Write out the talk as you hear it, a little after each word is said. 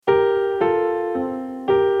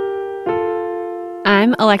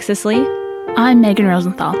I'm Alexis Lee. I'm Megan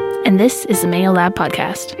Rosenthal, and this is the Mayo Lab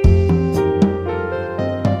Podcast.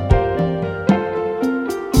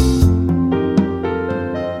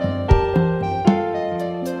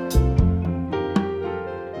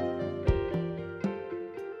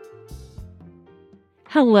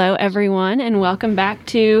 Hello, everyone, and welcome back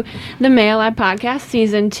to the Mayo Lab Podcast,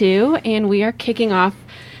 Season 2, and we are kicking off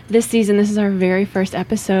this season. This is our very first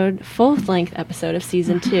episode, full-length episode of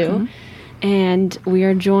Season 2, and we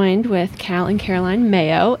are joined with Cal and Caroline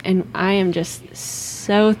Mayo, and I am just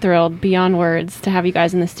so thrilled beyond words to have you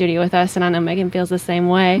guys in the studio with us, and I know Megan feels the same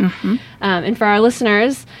way. And for our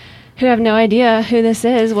listeners who have no idea who this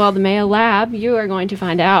is, well, the Mayo Lab, you are going to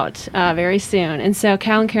find out very soon. And so,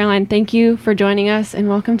 Cal and Caroline, thank you for joining us, and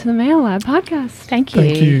welcome to the Mayo Lab Podcast. Thank you.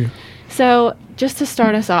 Thank you. So, just to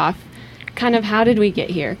start us off, kind of how did we get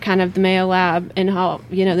here? Kind of the Mayo Lab and how,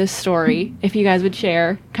 this story, if you guys would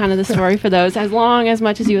share kind of the story for those, as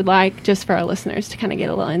much as you would like, just for our listeners to kind of get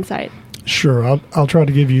a little insight. Sure. I'll try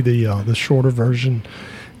to give you the shorter version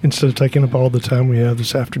instead of taking up all the time we have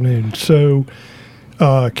this afternoon. So,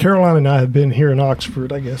 Caroline and I have been here in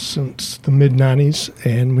Oxford, I guess, since the mid-'90s,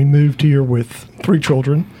 and we moved here with 3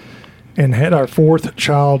 children and had our 4th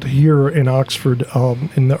child here in Oxford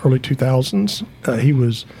in the early 2000s. He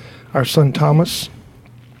was our son, Thomas.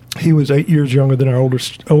 He was 8 years younger than our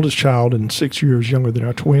oldest child and 6 years younger than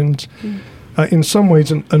our twins. In some ways,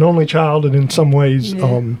 an only child, and in some ways,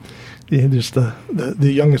 just the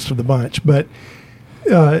youngest of the bunch. But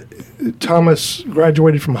Thomas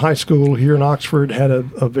graduated from high school here in Oxford, had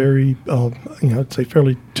a very, I'd say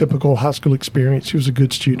fairly typical high school experience. He was a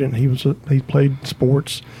good student. He played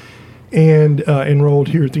sports and enrolled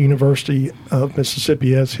here at the University of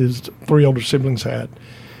Mississippi, as his 3 older siblings had.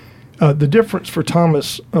 The difference for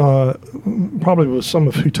Thomas probably was some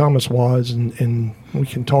of who Thomas was, and we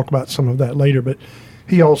can talk about some of that later, but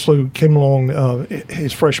he also came along,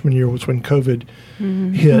 his freshman year was when COVID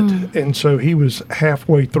hit, and so he was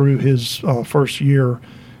halfway through his first year,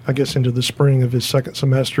 I guess into the spring of his second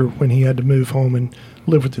semester, when he had to move home and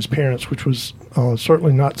live with his parents, which was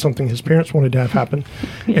certainly not something his parents wanted to have happen.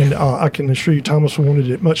 And I can assure you Thomas wanted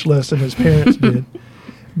it much less than his parents did.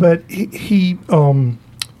 But he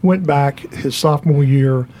went back his sophomore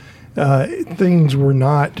year. Things were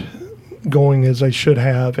not going as they should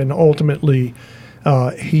have, and ultimately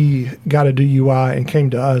he got a DUI and came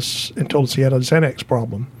to us and told us he had a Xanax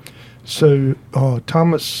problem. So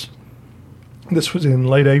Thomas, this was in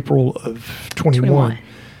late April of 21.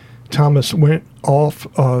 Thomas went off,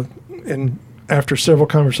 and after several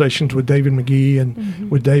conversations with David McGee and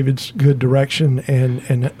with David's good direction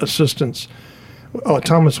and assistance,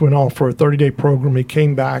 Thomas went off for a 30-day program. He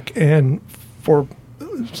came back, and for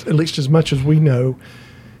at least as much as we know,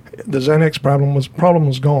 the Xanax problem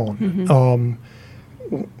was gone.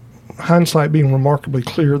 Hindsight being remarkably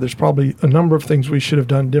clear, there's probably a number of things we should have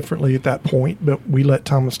done differently at that point, but we let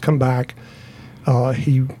Thomas come back.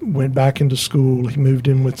 He went back into school. He moved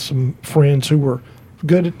in with some friends who were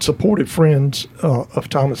good, supportive friends of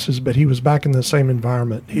Thomas's, but he was back in the same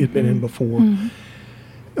environment he had been in before.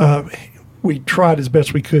 We tried as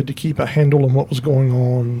best we could to keep a handle on what was going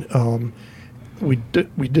on. We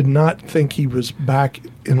did not think he was back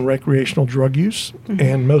in recreational drug use,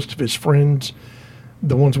 and most of his friends,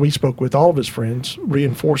 the ones we spoke with, all of his friends,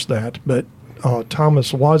 reinforced that. But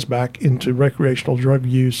Thomas was back into recreational drug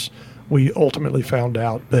use, we ultimately found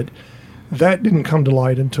out. But that didn't come to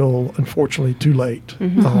light until, unfortunately, too late.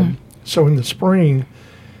 So in the spring,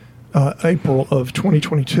 April of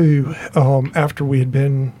 2022, after we had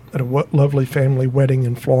been at a lovely family wedding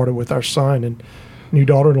in Florida with our son and new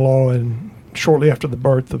daughter-in-law, and shortly after the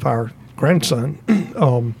birth of our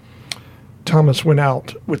grandson, Thomas went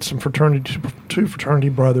out with some two fraternity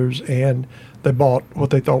brothers, and they bought what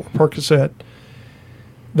they thought were Percocet.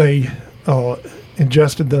 They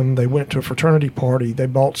ingested them. They went to a fraternity party. They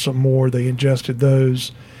bought some more. They ingested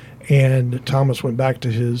those, and Thomas went back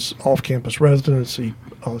to his off-campus residence. He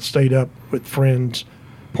stayed up with friends,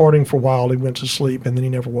 partying for a while. He went to sleep, and then he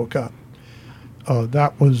never woke up.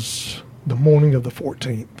 That was the morning of the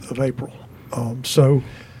 14th of April. So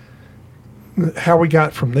how we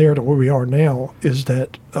got from there to where we are now is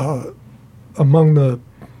that among the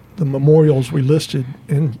memorials we listed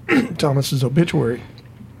in Thomas's obituary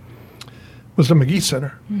was the McGee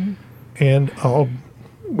Center. And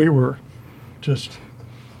we were just...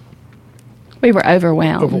 We were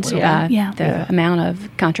overwhelmed. The amount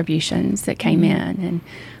of contributions that came in, and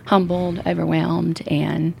humbled, overwhelmed,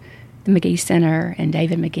 and the McGee Center and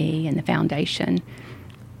David McGee and the foundation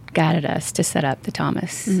guided us to set up the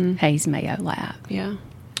Thomas Hayes Mayo Lab. Yeah.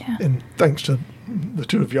 And thanks to the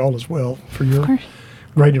two of y'all as well for your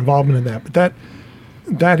great involvement in that. But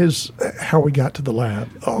that is how we got to the lab.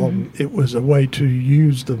 It was a way to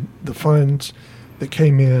use the funds that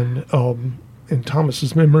came in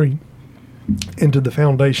Thomas's memory into the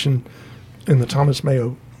foundation and the Thomas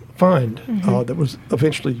Mayo Fund that was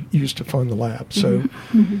eventually used to fund the lab. So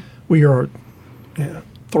we are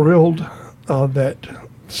thrilled that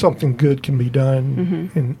something good can be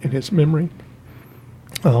done in his memory.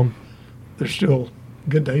 There's still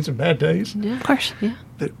good days and bad days, of course,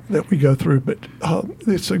 that we go through, but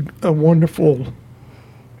it's a wonderful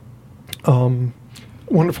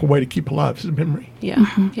wonderful way to keep alive his memory.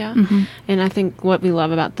 And I think what we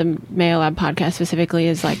love about the Mayo Lab podcast specifically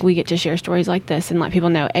is like we get to share stories like this and let people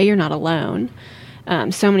know you're not alone.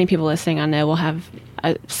 So many people listening I know will have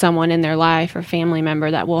someone in their life or family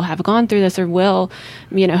member that will have gone through this or will,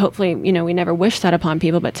 hopefully, we never wish that upon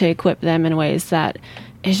people, but to equip them in ways that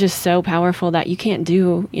is just so powerful that you can't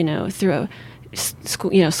do, through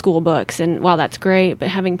school books. And while that's great, but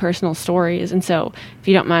having personal stories. And so if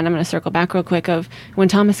you don't mind, I'm going to circle back real quick of when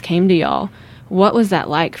Thomas came to y'all, what was that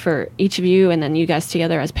like for each of you and then you guys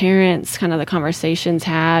together as parents, kind of the conversations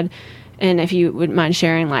had? And if you would mind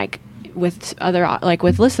sharing with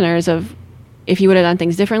with listeners of if you would have done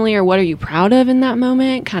things differently or what are you proud of in that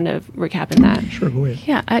moment, kind of recapping that. Sure, go ahead.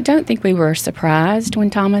 Yeah, I don't think we were surprised when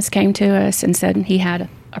Thomas came to us and said he had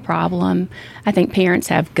a problem. I think parents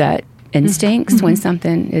have gut instincts when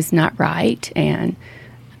something is not right, and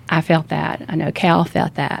I felt that. I know Cal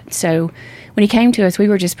felt that. So when he came to us, we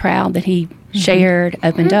were just proud that he shared,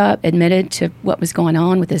 opened up, admitted to what was going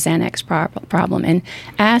on with the Xanax problem, and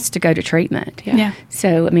asked to go to treatment.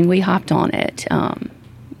 So, we hopped on it.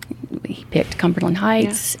 He picked Cumberland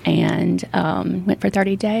Heights and went for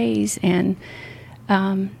 30 days, and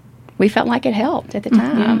we felt like it helped at the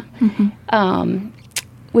time.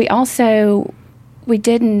 We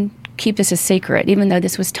didn't keep this a secret, even though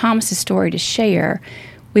this was Thomas's story to share.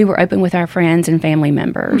 We were open with our friends and family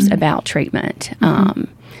members about treatment.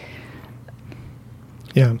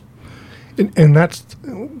 And that's,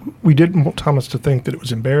 we didn't want Thomas to think that it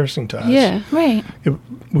was embarrassing to us. Yeah, right.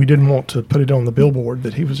 We didn't want to put it on the billboard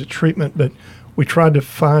that he was at treatment, but we tried to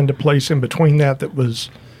find a place in between that was,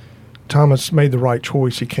 Thomas made the right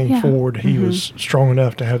choice. He came forward. He was strong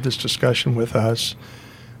enough to have this discussion with us.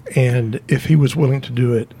 And if he was willing to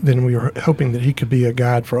do it, then we were hoping that he could be a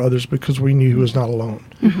guide for others because we knew he was not alone.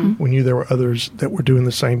 We knew there were others that were doing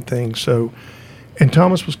the same thing. So, and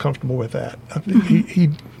Thomas was comfortable with that.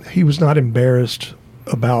 He was not embarrassed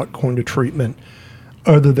about going to treatment,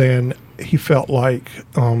 other than he felt like,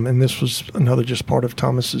 and this was another just part of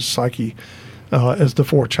Thomas's psyche, as the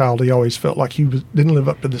fourth child, he always felt like he didn't live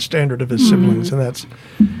up to the standard of his siblings, and that's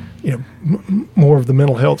more of the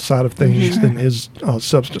mental health side of things than his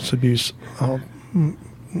substance abuse,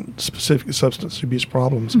 specific substance abuse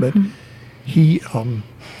problems. But he,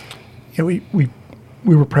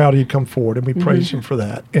 we were proud he'd come forward, and we praised him for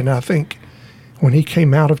that. And I think when he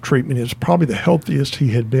came out of treatment, it was probably the healthiest he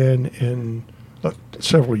had been in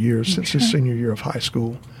several years since his senior year of high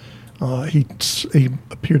school. He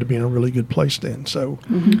appeared to be in a really good place then. So,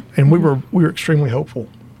 and we were extremely hopeful.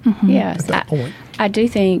 Yes, at that point. I do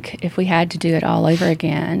think if we had to do it all over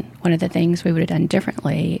again, one of the things we would have done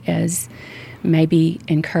differently is maybe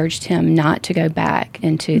encouraged him not to go back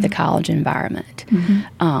into the college environment.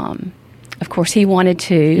 Of course, he wanted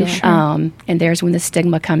to, and there's when the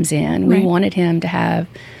stigma comes in. We wanted him to have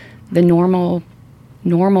the normal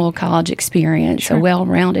college experience, a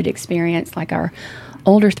well-rounded experience like our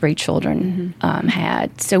older three children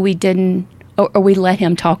had. So we didn't, or we let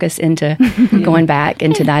him talk us into going back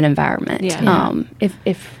into that environment.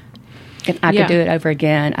 If I could do it over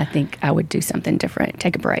again, I think I would do something different.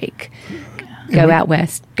 Take a break. Go out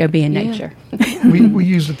west. Go be in nature. we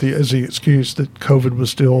used it as the excuse that COVID was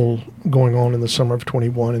still going on in the summer of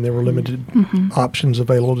 21, and there were limited options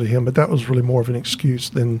available to him. But that was really more of an excuse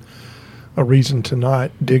than a reason to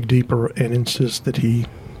not dig deeper and insist that he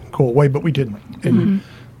go away. But we didn't, and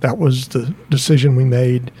that was the decision we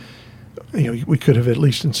made. We could have at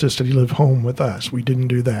least insisted he live home with us. We didn't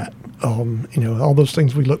do that. All those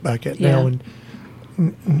things we look back at now and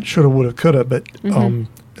shoulda, woulda, coulda. But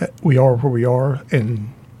we are where we are,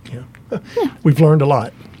 and we've learned a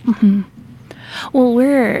lot. Well,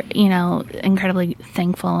 we're, incredibly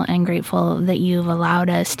thankful and grateful that you've allowed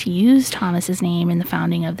us to use Thomas's name in the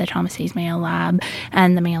founding of the Thomas Hayes Mayo Lab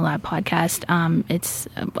and the Mayo Lab podcast. It's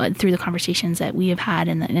through the conversations that we have had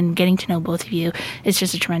and getting to know both of you. It's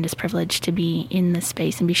just a tremendous privilege to be in this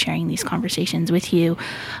space and be sharing these conversations with you.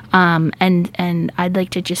 And I'd like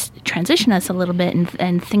to just transition us a little bit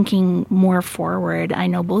and thinking more forward. I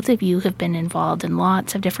know both of you have been involved in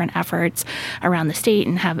lots of different efforts around the state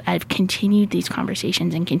and have continued these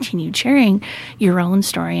conversations and continued sharing your own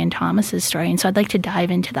story and Thomas's story. And so I'd like to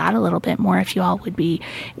dive into that a little bit more if you all would be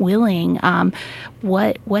willing.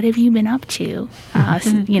 What have you been up to,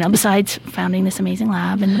 besides founding this amazing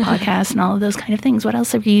lab and the podcast and all of those kind of things? What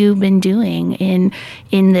else have you been doing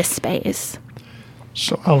in this space?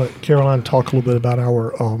 So I'll let Caroline talk a little bit about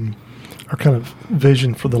our kind of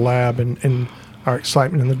vision for the lab and our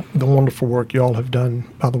excitement and the wonderful work you all have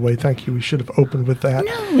done. By the way, thank you. We should have opened with that.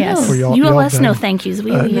 Yes. You owe us no thank yous.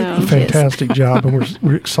 We a fantastic job, and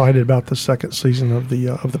we're excited about the second season of the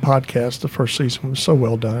podcast. The first season was so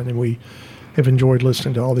well done, and we have enjoyed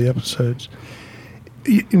listening to all the episodes.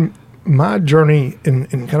 In my journey in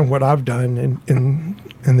kind of what I've done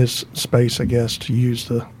in this space, I guess, to use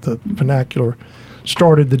the vernacular,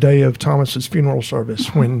 started the day of Thomas's funeral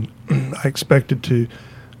service when I expected to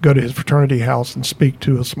go to his fraternity house and speak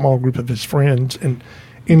to a small group of his friends, and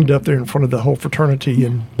ended up there in front of the whole fraternity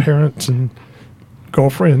and parents and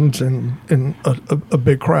girlfriends and a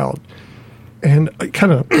big crowd. And it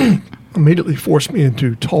kind of immediately forced me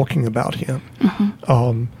into talking about him.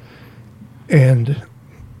 And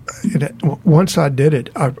once I did it,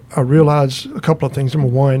 I realized a couple of things. Number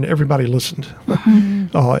one, everybody listened.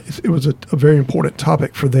 It was a very important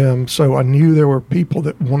topic for them, so I knew there were people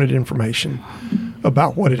that wanted information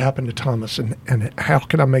about what had happened to Thomas and how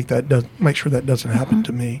can I make sure that doesn't happen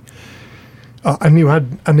to me. I knew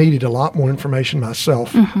I needed a lot more information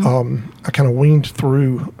myself. I kind of weaned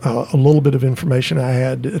through a little bit of information I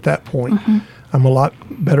had at that point. I'm a lot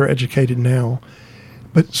better educated now.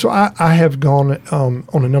 But so I have gone on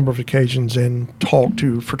a number of occasions and talked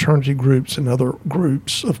to fraternity groups and other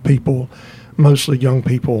groups of people, mostly young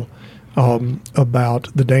people, about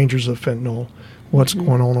the dangers of fentanyl, what's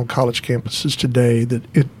going on college campuses today, that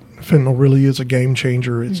fentanyl really is a game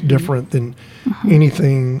changer. It's different than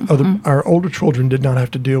anything other. Our older children did not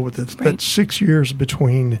have to deal with it. Right. That's 6 years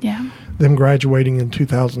between them graduating in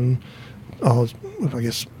 2000, I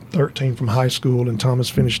guess, 13 from high school, and Thomas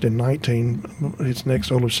finished in 19, his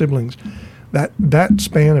next older siblings. That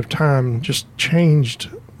span of time just changed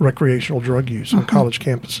recreational drug use on college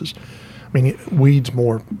campuses. I mean, weed's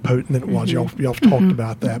more potent than it was. Y'all have talked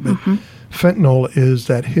about that. But fentanyl is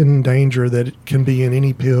that hidden danger that it can be in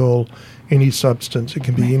any pill, any substance. It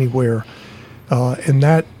can be anywhere. And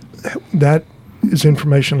that is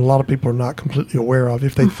information a lot of people are not completely aware of.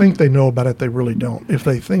 If they think they know about it, they really don't. If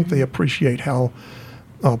they think they appreciate how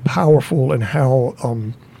powerful and how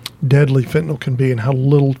deadly fentanyl can be and how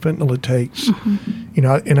little fentanyl it takes.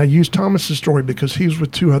 And I use Thomas's story because he was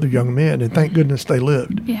with two other young men, and thank goodness they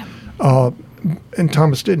lived. And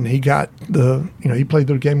Thomas didn't. He got he played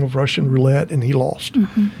the game of Russian roulette and he lost.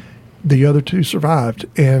 The other two survived,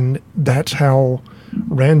 and that's how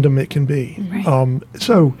random it can be. Right.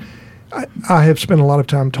 So I have spent a lot of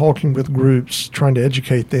time talking with groups, trying to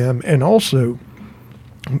educate them, and also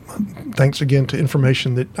thanks again to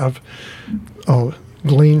information that I've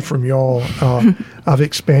gleaned from y'all, I've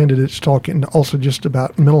expanded it to talking also just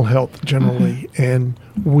about mental health generally and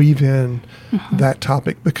weave in that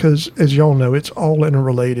topic because, as y'all know, it's all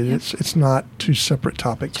interrelated. It's not two separate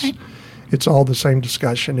topics. Right. It's all the same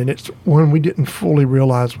discussion, and it's one we didn't fully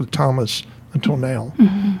realize with Thomas until now.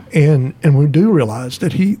 And we do realize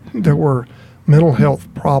that there were mental health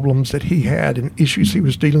problems that he had and issues he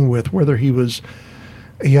was dealing with, whether he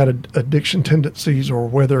had addiction tendencies or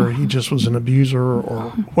whether he just was an abuser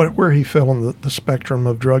or where he fell on the spectrum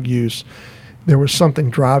of drug use. There was something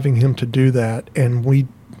driving him to do that, and we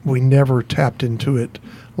never tapped into it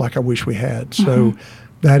like I wish we had. So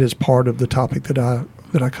that is part of the topic that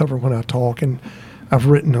I cover when I talk, and I've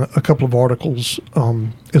written a couple of articles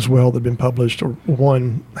as well that have been published, or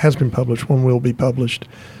one has been published, one will be published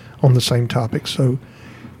on the same topic. So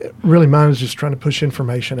really mine is just trying to push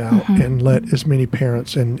information out and let as many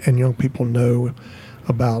parents and young people know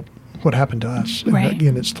about what happened to us. And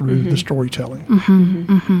again, it's through the storytelling.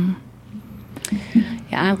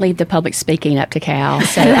 Yeah, I leave the public speaking up to Cal,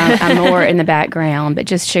 so I'm more in the background, but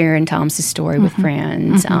just sharing Thomas's story with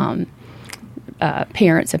friends,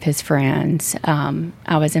 parents of his friends.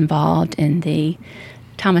 I was involved in the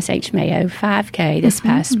Thomas H. Mayo 5K this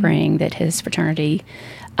past spring that his fraternity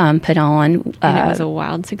put on. And it was a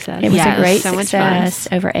wild success. It was a great so success.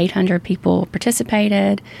 Over 800 people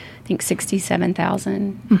participated. I think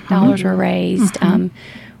 $67,000 were raised.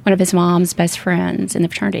 One of his mom's best friends in the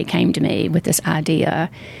fraternity came to me with this idea,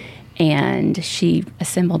 and she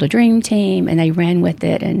assembled a dream team, and they ran with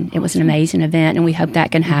it, and it was an amazing event, and we hope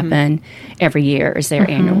that can happen every year as their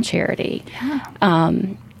annual charity.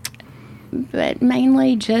 But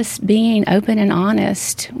mainly just being open and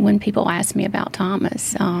honest when people ask me about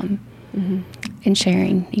Thomas, and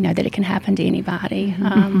sharing, that it can happen to anybody.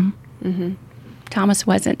 Thomas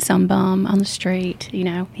wasn't some bum on the street,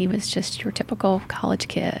 he was just your typical college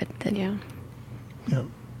kid.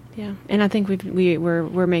 Yeah, and I think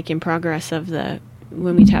we're making progress of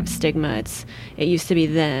when we have stigma, it used to be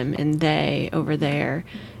them and they over there,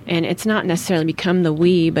 and it's not necessarily become the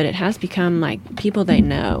we, but it has become like people they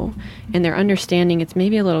know, and they're understanding it's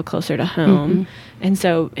maybe a little closer to home, and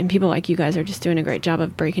people like you guys are just doing a great job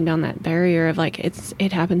of breaking down that barrier of like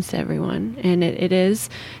it happens to everyone, and it is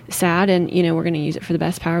sad, and we're going to use it for the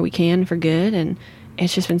best power we can for good, and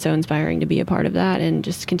it's just been so inspiring to be a part of that and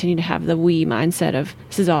just continue to have the we mindset of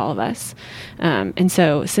this is all of us. And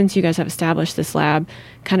so since you guys have established this lab,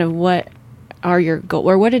 kind of what are your goal,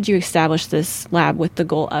 or what did you establish this lab with the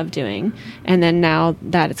goal of doing? And then now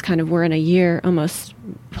that it's kind of, we're in a year almost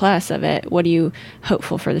plus of it, what are you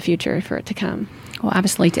hopeful for the future for it to come? Well,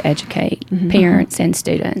 obviously to educate parents and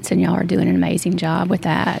students, and y'all are doing an amazing job with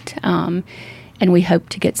that. And we hope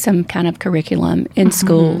to get some kind of curriculum in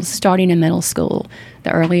schools, starting in middle school.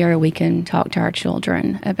 The earlier we can talk to our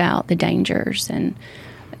children about the dangers and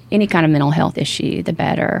any kind of mental health issue, the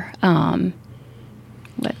better. I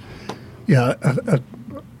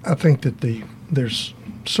think that there's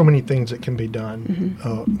so many things that can be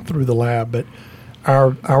done through the lab, but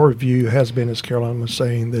our view has been, as Caroline was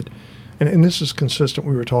saying, that, and this is consistent.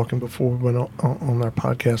 We were talking before we went on our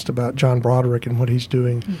podcast about John Broderick and what he's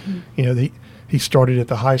doing. He started at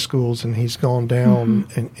the high schools, and he's gone down,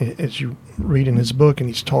 and as you read in his book, and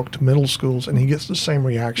he's talked to middle schools, and he gets the same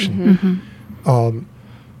reaction.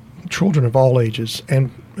 Children of all ages, and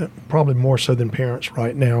probably more so than parents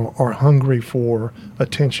right now, are hungry for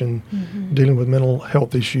attention, dealing with mental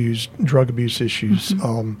health issues, drug abuse issues,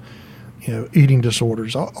 eating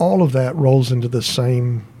disorders. All of that rolls into the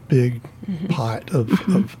same big pot of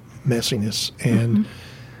messiness, and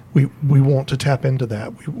we want to tap into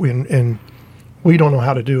that. We don't know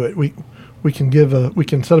how to do it. We can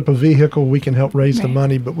set up a vehicle, we can help raise the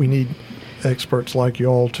money, but we need experts like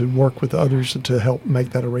y'all to work with others to help make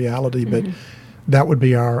that a reality. But that would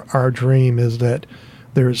be our dream, is that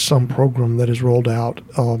there is some program that is rolled out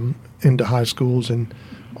into high schools and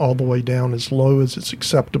all the way down as low as it's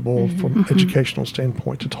acceptable from an educational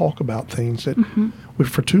standpoint, to talk about things that we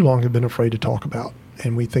for too long have been afraid to talk about.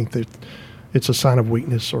 And we think that it's a sign of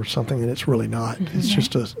weakness or something, and it's really not. It's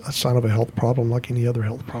just a sign of a health problem like any other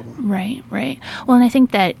health problem. Right. Well, and I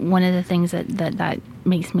think that one of the things that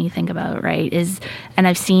makes me think about, right, is, and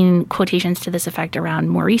I've seen quotations to this effect around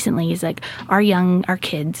more recently, is like our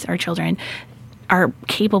kids, our children are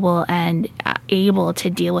capable and able to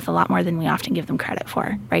deal with a lot more than we often give them credit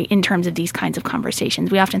for, right? In terms of these kinds of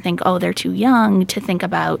conversations, we often think, oh, they're too young to think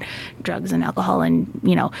about drugs and alcohol and,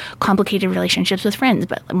 complicated relationships with friends.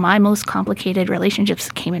 But my most complicated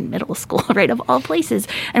relationships came in middle school, right, of all places.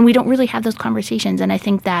 And we don't really have those conversations. And I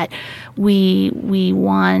think that we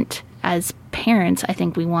want, as parents, I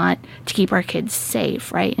think we want to keep our kids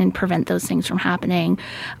safe, right, and prevent those things from happening.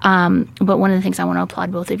 But one of the things I want to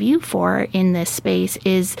applaud both of you for in this space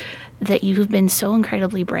is that you've been so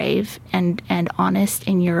incredibly brave and honest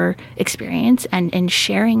in your experience and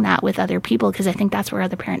sharing that with other people, because I think that's where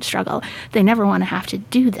other parents struggle. They never want to have to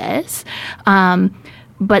do this,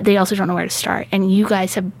 but they also don't know where to start. And you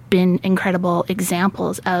guys have been incredible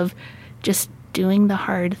examples of just doing the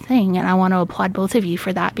hard thing, and I want to applaud both of you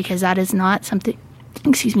for that, because that is not something,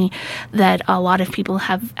 that a lot of people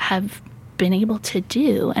have been able to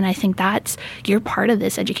do. And I think you're part of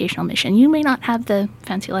this educational mission. You may not have the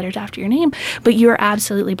fancy letters after your name, but you're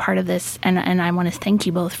absolutely part of this, and I want to thank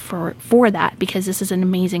you both for that, because this is an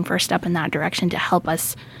amazing first step in that direction to help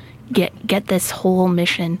us get this whole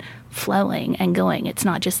mission flowing and going. It's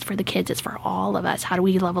not just for the kids, it's for all of us. How do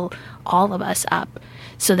we level all of us up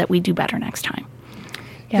so that we do better next time?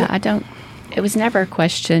 It was never a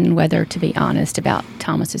question whether to be honest about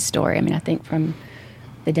Thomas's story. I mean, I think from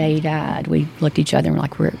the day he died, we looked at each other and were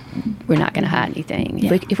like, we're not going to hide anything.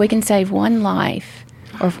 Yeah. If we can save one life,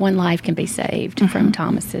 or if one life can be saved from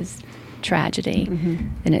Thomas's tragedy,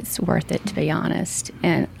 then it's worth it, to be honest.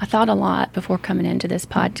 And I thought a lot before coming into this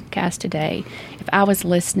podcast today. If I was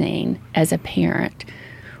listening as a parent,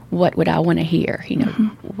 what would I want to hear?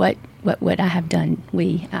 What would I have done?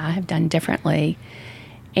 I have done differently.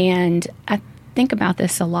 And I think about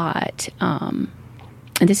this a lot. And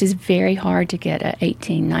this is very hard to get a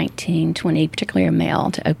 18, 19, 20, particularly a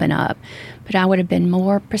male, to open up. But I would have been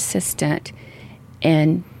more persistent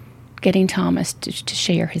in getting Thomas to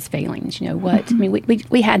share his feelings. I mean,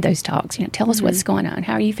 we had those talks. Tell us what's going on.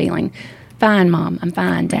 How are you feeling? Fine, Mom. I'm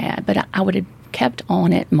fine, Dad. But I would have kept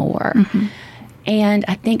on it more. And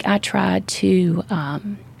I think I tried to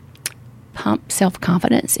pump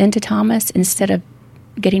self-confidence into Thomas instead of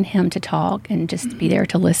getting him to talk and just be there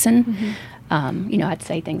to listen. I'd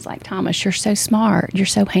say things like, Thomas, you're so smart. You're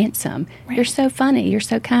so handsome. Right. You're so funny. You're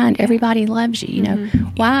so kind. Everybody loves you.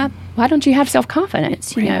 Why don't you have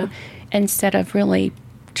self-confidence, instead of really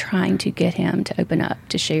trying to get him to open up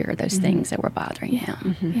to share those things that were bothering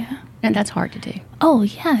him. Yeah. And that's hard to do. Oh,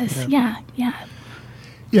 yes. Yeah.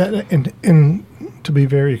 Yeah, and to be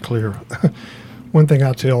very clear, one thing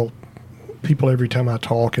I tell people every time I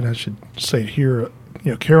talk, and I should say it here,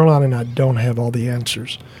 Caroline and I don't have all the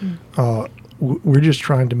answers. We're just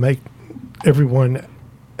trying to make everyone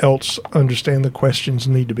else understand the questions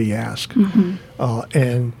need to be asked.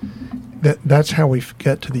 And that's how we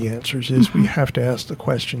get to the answers, is we have to ask the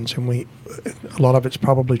questions, and a lot of it's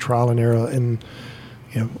probably trial and error, and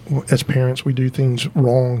as parents we do things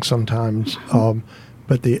wrong sometimes.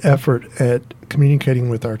 But the effort at communicating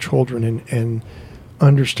with our children and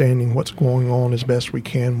understanding what's going on as best we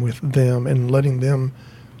can with them, and letting them,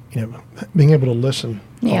 being able to listen.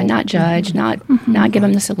 Yeah, not judge, not give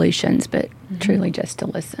them the solutions, but truly just to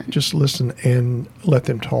listen. Just listen and let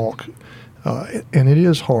them talk. And it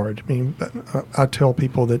is hard. I mean, I tell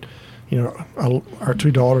people that, our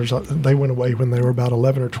two daughters, they went away when they were about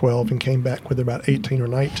 11 or 12 and came back when they're about 18 or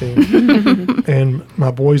 19. And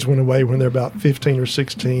my boys went away when they're about 15 or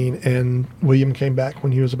 16, and William came back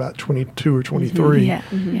when he was about 22 or 23.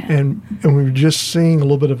 And we were just seeing a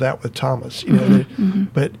little bit of that with Thomas,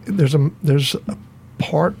 but there's a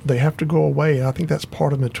part, they have to go away, and I think that's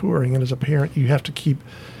part of maturing. And as a parent, you have to keep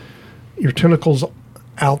your tentacles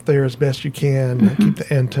out there as best you can, keep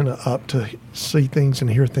the antenna up to see things and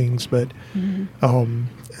hear things, but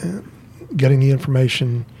getting the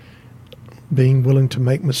information, being willing to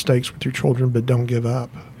make mistakes with your children, but don't give up,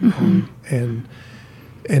 and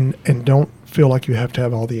don't feel like you have to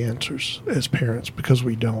have all the answers as parents, because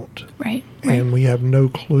we don't. Right. And we have no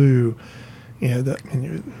clue. A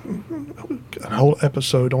whole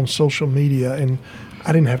episode on social media, and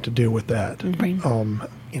I didn't have to deal with that.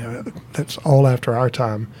 That's all after our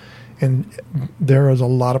time. And there is a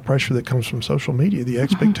lot of pressure that comes from social media, the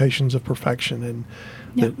expectations of perfection, and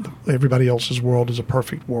that everybody else's world is a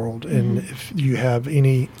perfect world. And if you have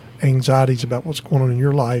any anxieties about what's going on in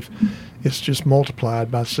your life, it's just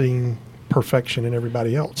multiplied by seeing perfection in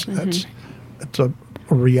everybody else. It's a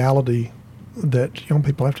reality that young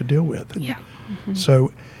people have to deal with.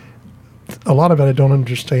 So a lot of it I don't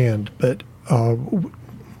understand, but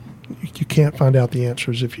you can't find out the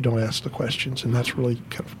answers if you don't ask the questions, and that's really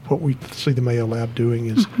kind of what we see the Mayo Lab doing,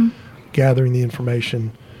 is gathering the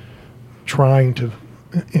information, trying to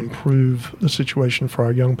improve the situation for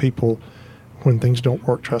our young people. When things don't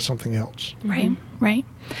work, try something else. Right. And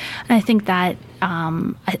I think that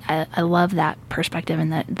I love that perspective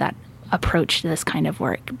and that approach to this kind of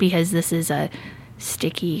work, because this is a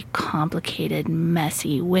sticky, complicated,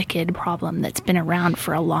 messy, wicked problem that's been around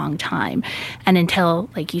for a long time. And until,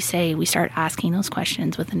 like you say, we start asking those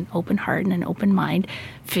questions with an open heart and an open mind,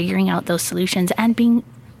 figuring out those solutions and being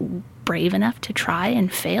brave enough to try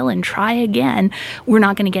and fail and try again, we're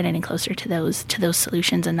not going to get any closer to those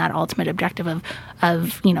solutions and that ultimate objective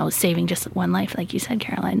of saving just one life, like you said,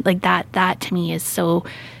 Caroline. Like that to me is so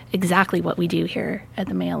exactly what we do here at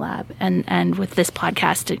the Mayo Lab, and with this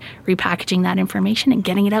podcast, repackaging that information and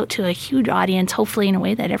getting it out to a huge audience, hopefully in a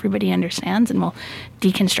way that everybody understands, and we'll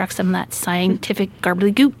deconstruct some of that scientific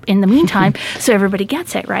gobbledygook in the meantime so everybody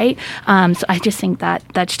gets it, right? So I just think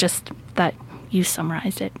that's just that you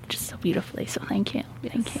summarized it just so beautifully, so thank you.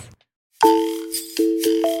 Thank you.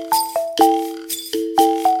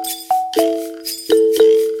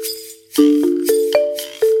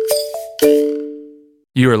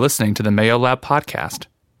 You are listening to the Mayo Lab podcast.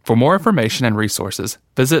 For more information and resources,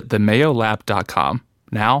 visit themayolab.com.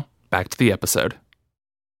 Now, back to the episode.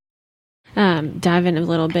 Diving a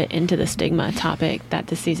little bit into the stigma topic that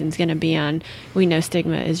this season's going to be on. We know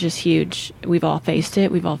stigma is just huge. We've all faced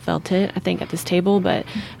it. We've all felt it, I think, at this table. But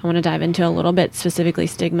I want to dive into a little bit specifically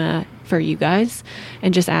stigma for you guys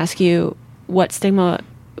and just ask you, what stigma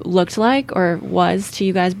looked like or was to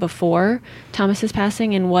you guys before Thomas's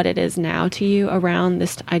passing and what it is now to you around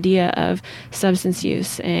this idea of substance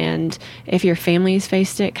use, and if your family's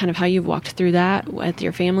faced it, kind of how you've walked through that with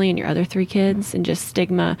your family and your other 3 kids, and just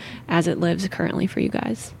stigma as it lives currently for you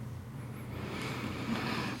guys.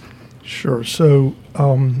 Sure. So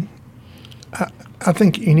I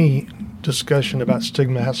think any discussion about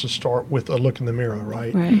stigma has to start with a look in the mirror,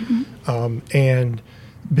 right? Right. And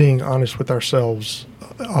being honest with ourselves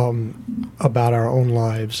about our own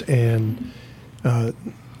lives. And I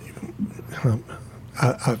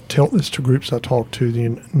tell this to groups I talk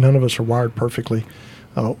to. None of us are wired perfectly.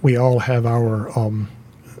 We all have our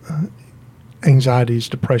anxieties,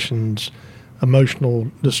 depressions,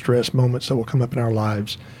 emotional distress moments that will come up in our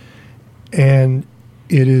lives. And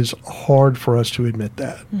it is hard for us to admit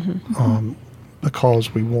that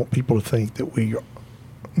because we want people to think that we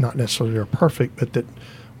not necessarily are perfect, but that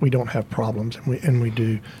we don't have problems, and we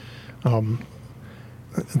do.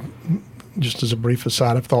 Just as a brief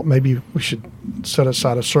aside, I've thought maybe we should set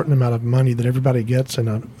aside a certain amount of money that everybody gets in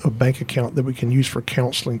a bank account that we can use for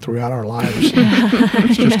counseling throughout our lives.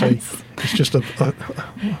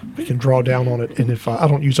 We can draw down on it, and if I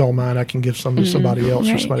don't use all mine, I can give some to somebody else,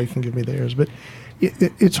 or somebody can give me theirs. But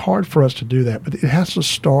it's hard for us to do that. But it has to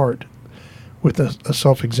start with a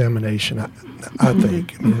self-examination. I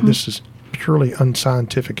think. I mean, this is purely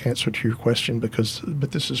unscientific answer to your question, but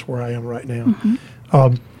this is where I am right now.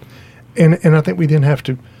 And I think we then have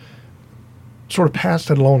to sort of pass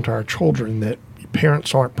that along to our children, that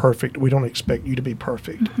parents aren't perfect. We don't expect you to be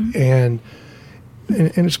perfect. And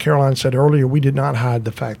as Caroline said earlier, we did not hide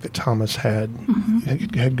the fact that Thomas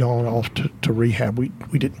had gone off to rehab.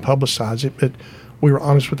 We didn't publicize it, but we were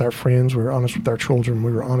honest with our friends. We were honest with our children.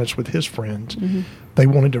 We were honest with his friends. They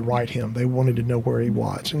wanted to write him. They wanted to know where he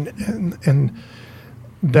was. And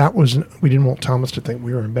that was, we didn't want Thomas to think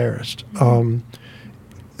we were embarrassed.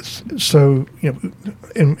 So,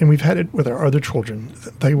 and we've had it with our other children.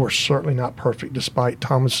 They were certainly not perfect, despite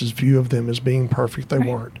Thomas's view of them as being perfect. They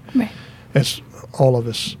weren't. Right. As all of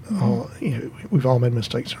us, we've all made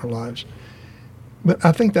mistakes in our lives. But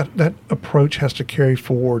I think that approach has to carry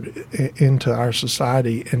forward into our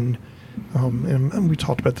society. And we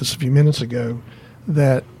talked about this a few minutes ago,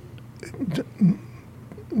 that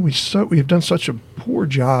we have done such a poor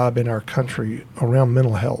job in our country around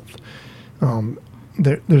mental health.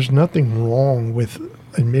 There's nothing wrong with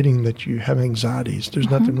admitting that you have anxieties. There's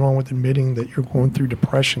nothing wrong with admitting that you're going through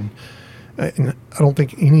depression. And I don't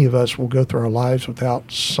think any of us will go through our lives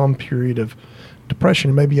without some period of depression.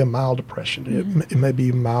 It may be a mild depression. It may be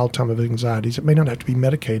a mild time of anxieties. It may not have to be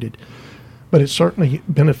medicated, but it certainly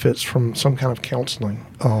benefits from some kind of counseling.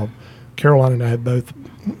 Caroline and I have both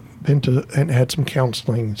been to and had some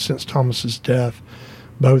counseling since Thomas's death,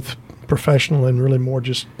 both professional and really more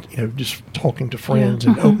just talking to friends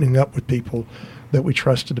and opening up with people that we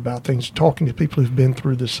trusted about things, talking to people who've been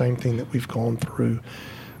through the same thing that we've gone through,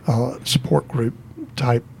 support group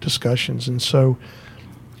type discussions. And so,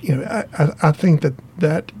 I think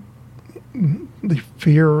that the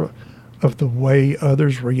fear of the way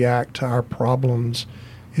others react to our problems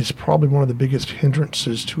is probably one of the biggest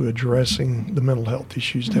hindrances to addressing the mental health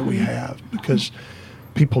issues that we have, because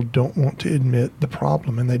people don't want to admit the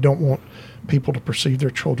problem, and they don't want people to perceive their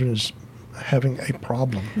children as having a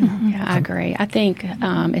problem. Yeah, I agree. I think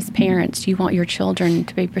as parents, you want your children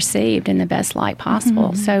to be perceived in the best light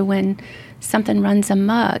possible. So when something runs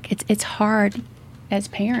amok, it's hard as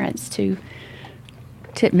parents to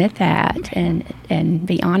admit that and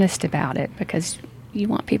be honest about it, because you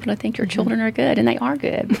want people to think your children are good, and they are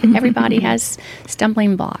good. Everybody has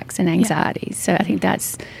stumbling blocks and anxieties. So I think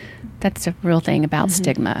that's a real thing about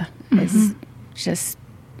stigma, is just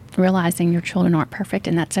realizing your children aren't perfect,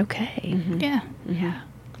 and that's okay. Yeah.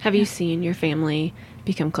 Have you seen your family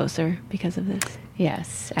become closer because of this?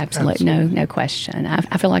 Yes, absolutely. No question.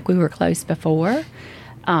 I feel like we were close before,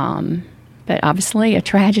 but obviously a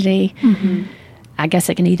tragedy, I guess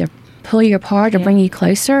it can either pull you apart or bring you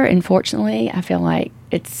closer. And fortunately, I feel like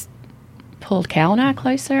it's pulled Cal and I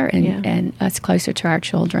closer, and us closer to our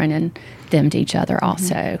children, and them to each other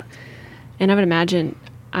also. And I would imagine,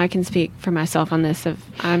 I can speak for myself on this, of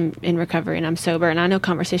I'm in recovery and I'm sober, and I know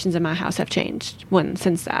conversations in my house have changed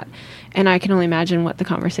since that. And I can only imagine what the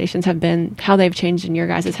conversations have been, how they've changed in your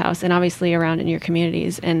guys' house, and obviously around in your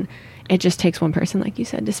communities. And it just takes one person, like you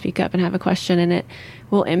said, to speak up and have a question, and it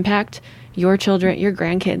will impact your children. Your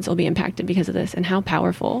grandkids will be impacted because of this. And how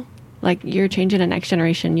powerful. Like, you're changing a next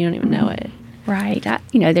generation, you don't even know it. Right.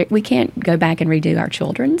 We can't go back and redo our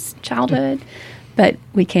children's childhood, but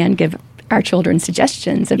we can give our children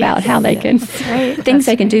suggestions about how they can, things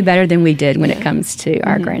they can do better than we did when it comes to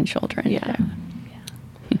our grandchildren. Yeah.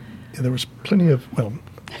 There was plenty of, well,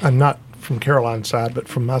 I'm not from Caroline's side, but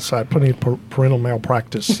from my side, plenty of parental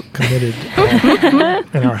malpractice committed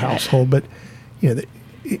in our household. But,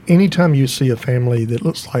 anytime you see a family that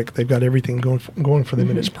looks like they've got everything going for them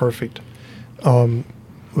and it's perfect, I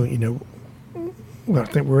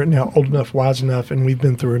think we're now old enough, wise enough, and we've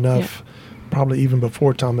been through enough, probably even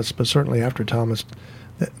before Thomas, but certainly after Thomas,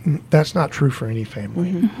 that's not true for any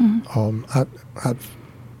family. I've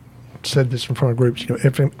said this in front of groups.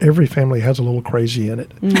 Every family has a little crazy in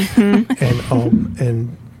it,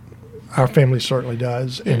 and our family certainly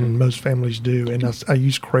does, and most families do. And I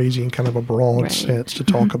use crazy in kind of a broad sense to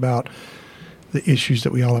talk about the issues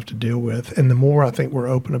that we all have to deal with. And the more I think we're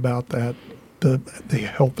open about that, the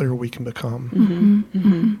healthier we can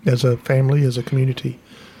become as a family, as a community,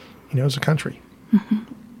 as a country.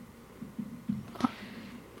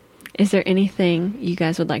 Is there anything you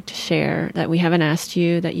guys would like to share that we haven't asked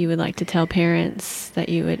you that you would like to tell parents, that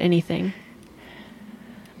you would, anything?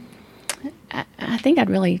 I think I'd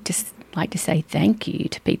really just like to say thank you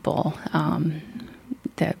to people.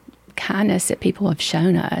 The kindness that people have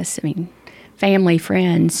shown us, family,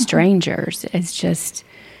 friends, strangers, it's just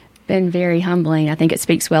been very humbling. I think it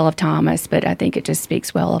speaks well of Thomas, but I think it just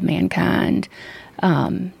speaks well of mankind.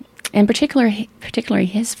 And particularly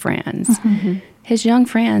his friends. His young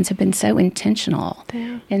friends have been so intentional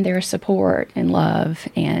in their support and love.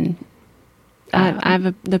 And I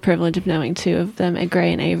have the privilege of knowing two of them,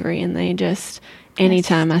 Gray and Avery, and they just,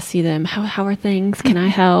 anytime I see them, how are things? Can I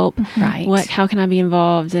help? Right. How can I be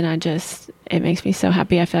involved? And it makes me so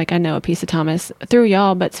happy. I feel like I know a piece of Thomas through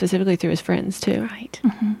y'all, but specifically through his friends too. Right.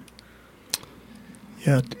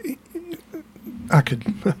 Yeah, I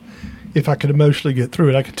could, if I could emotionally get through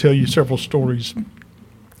it, I could tell you several stories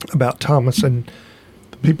about Thomas and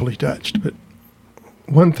the people he touched. But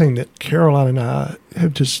one thing that Caroline and I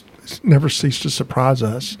have just never ceased to surprise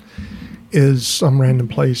us is some random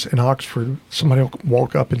place in Oxford, somebody will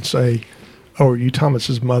walk up and say, "Oh, are you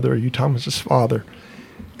Thomas's mother? Are you Thomas's father?"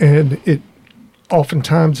 And it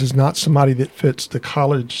oftentimes is not somebody that fits the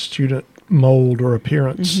college student mold or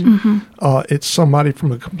appearance. It's somebody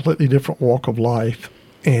from a completely different walk of life.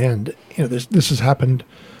 And this has happened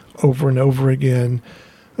over and over again.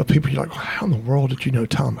 People, you're like, how in the world did you know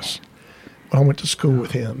Thomas? Well, I went to school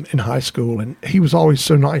with him in high school, and he was always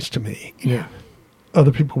so nice to me.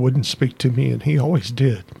 Other people wouldn't speak to me, and he always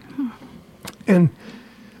did. And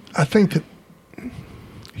I think that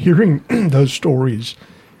hearing those stories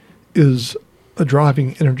is a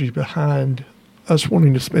driving energy behind us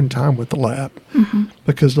wanting to spend time with the lab,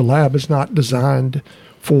 because the lab is not designed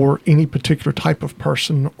for any particular type of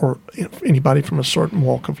person or anybody from a certain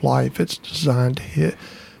walk of life. It's designed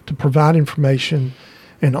to provide information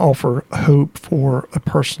and offer hope for a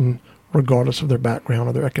person regardless of their background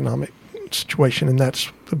or their economic situation. And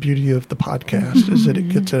that's the beauty of the podcast, is that it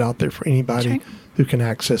gets it out there for anybody who can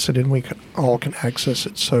access it, and we all can access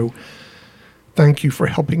it. So thank you for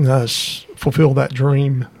helping us fulfill that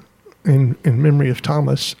dream in memory of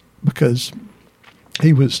Thomas, because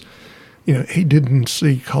he was, he didn't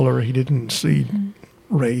see color, he didn't see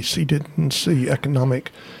race, he didn't see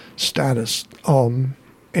economic status.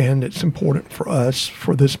 And it's important for us,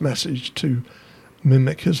 for this message, to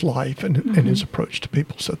mimic his life and his approach to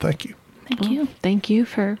people. So thank you. Thank you. Thank you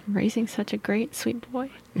for raising such a great, sweet boy.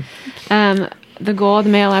 The goal of the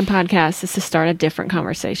Mayo Lab podcast is to start a different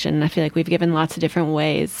conversation. And I feel like we've given lots of different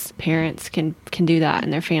ways parents can do that in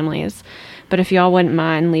their families. But if y'all wouldn't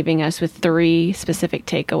mind leaving us with 3 specific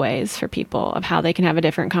takeaways for people of how they can have a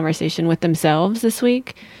different conversation with themselves this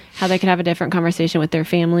week, how they can have a different conversation with their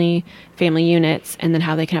family units, and then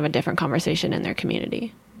how they can have a different conversation in their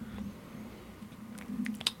community.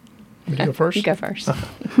 You go first? You go first.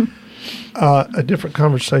 A different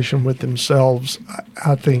conversation with themselves.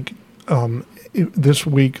 I think this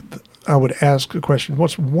week I would ask the question,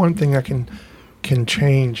 what's one thing I can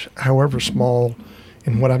change, however small,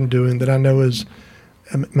 in what I'm doing that I know is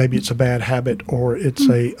maybe it's a bad habit, or it's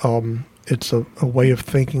a way of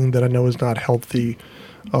thinking that I know is not healthy,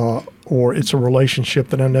 or it's a relationship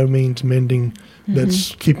that I know means mending,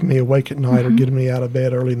 that's keeping me awake at night or getting me out of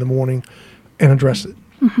bed early in the morning, and address it.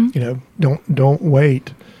 Don't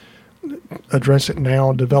wait. Address it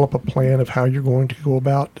now. Develop a plan of how you're going to go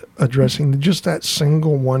about addressing just that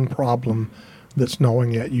single one problem that's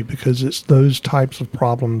gnawing at you, because it's those types of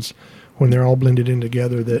problems, when they're all blended in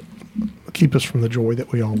together, that keep us from the joy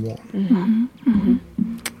that we all want. And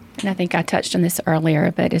I think I touched on this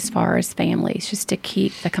earlier, but as far as families, just to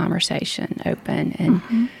keep the conversation open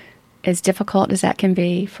and as difficult as that can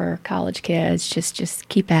be for college kids, just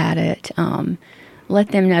keep at it. Let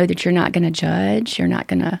them know that you're not going to judge. You're not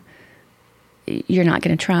going to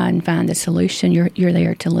try and find the solution. You're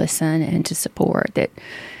there to listen and to support. That,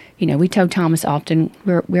 we told Thomas often,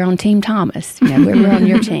 we're on Team Thomas. We're on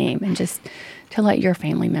your team, and just to let your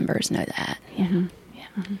family members know that. Mm-hmm. Yeah.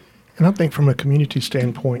 Mm-hmm. And I think from a community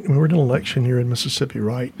standpoint, we're in an election here in Mississippi,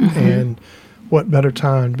 right? Mm-hmm. And what better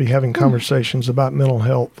time to be having conversations about mental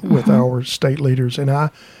health with our state leaders? And I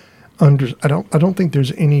don't think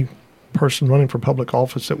there's any person running for public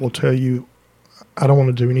office that will tell you, I don't want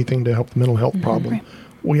to do anything to help the mental health problem. Right.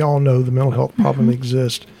 We all know the mental health problem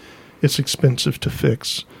exists. It's expensive to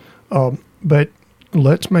fix. But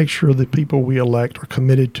let's make sure that people we elect are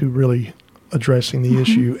committed to really addressing the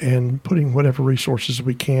issue and putting whatever resources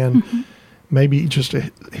we can, maybe just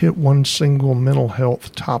to hit one single mental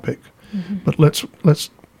health topic. But let's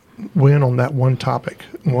win on that one topic.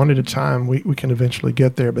 One at a time, we can eventually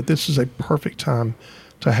get there. But this is a perfect time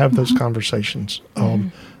to have those conversations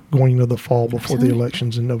going into the fall before the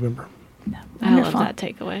elections in November. I love that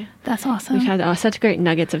takeaway. That's awesome. We've had such great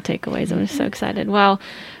nuggets of takeaways. I'm just so excited. Well,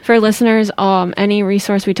 for listeners, any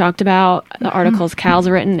resource we talked about, the articles Cal's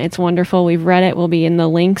written, it's wonderful. We've read it. We'll be in the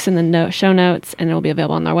links in the show notes, and it will be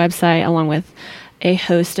available on our website, along with a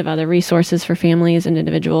host of other resources for families and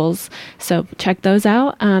individuals. So check those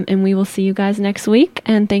out, and we will see you guys next week.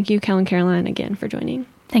 And thank you, Cal and Caroline, again for joining.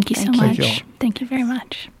 Thank you so much. you all. Thank you very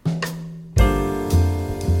much.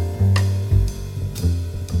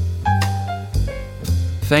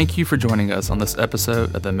 Thank you for joining us on this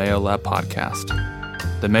episode of the Mayo Lab Podcast.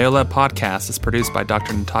 The Mayo Lab Podcast is produced by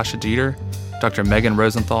Dr. Natasha Jeter, Dr. Megan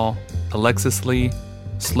Rosenthal, Alexis Lee,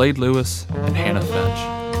 Slade Lewis, and Hannah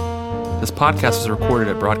Finch. This podcast was recorded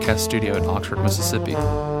at Broadcast Studio in Oxford, Mississippi.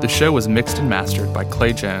 The show was mixed and mastered by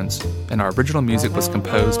Clay Jones, and our original music was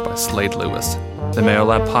composed by Slade Lewis. The Mayo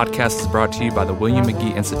Lab Podcast is brought to you by the William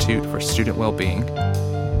McGee Institute for Student Wellbeing.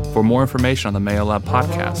 For more information on the Mayo Lab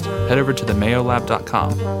Podcast, head over to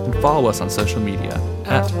themayolab.com and follow us on social media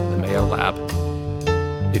at the Mayo Lab.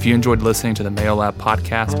 If you enjoyed listening to the Mayo Lab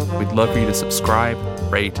Podcast, we'd love for you to subscribe,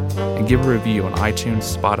 rate, and give a review on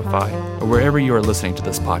iTunes, Spotify, or wherever you are listening to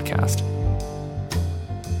this podcast.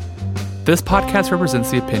 This podcast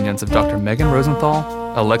represents the opinions of Dr. Megan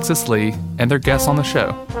Rosenthal, Alexis Lee, and their guests on the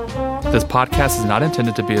show. This podcast is not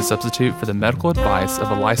intended to be a substitute for the medical advice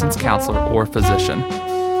of a licensed counselor or physician.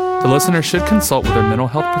 The listener should consult with their mental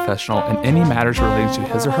health professional in any matters relating to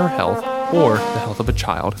his or her health or the health of a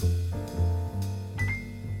child.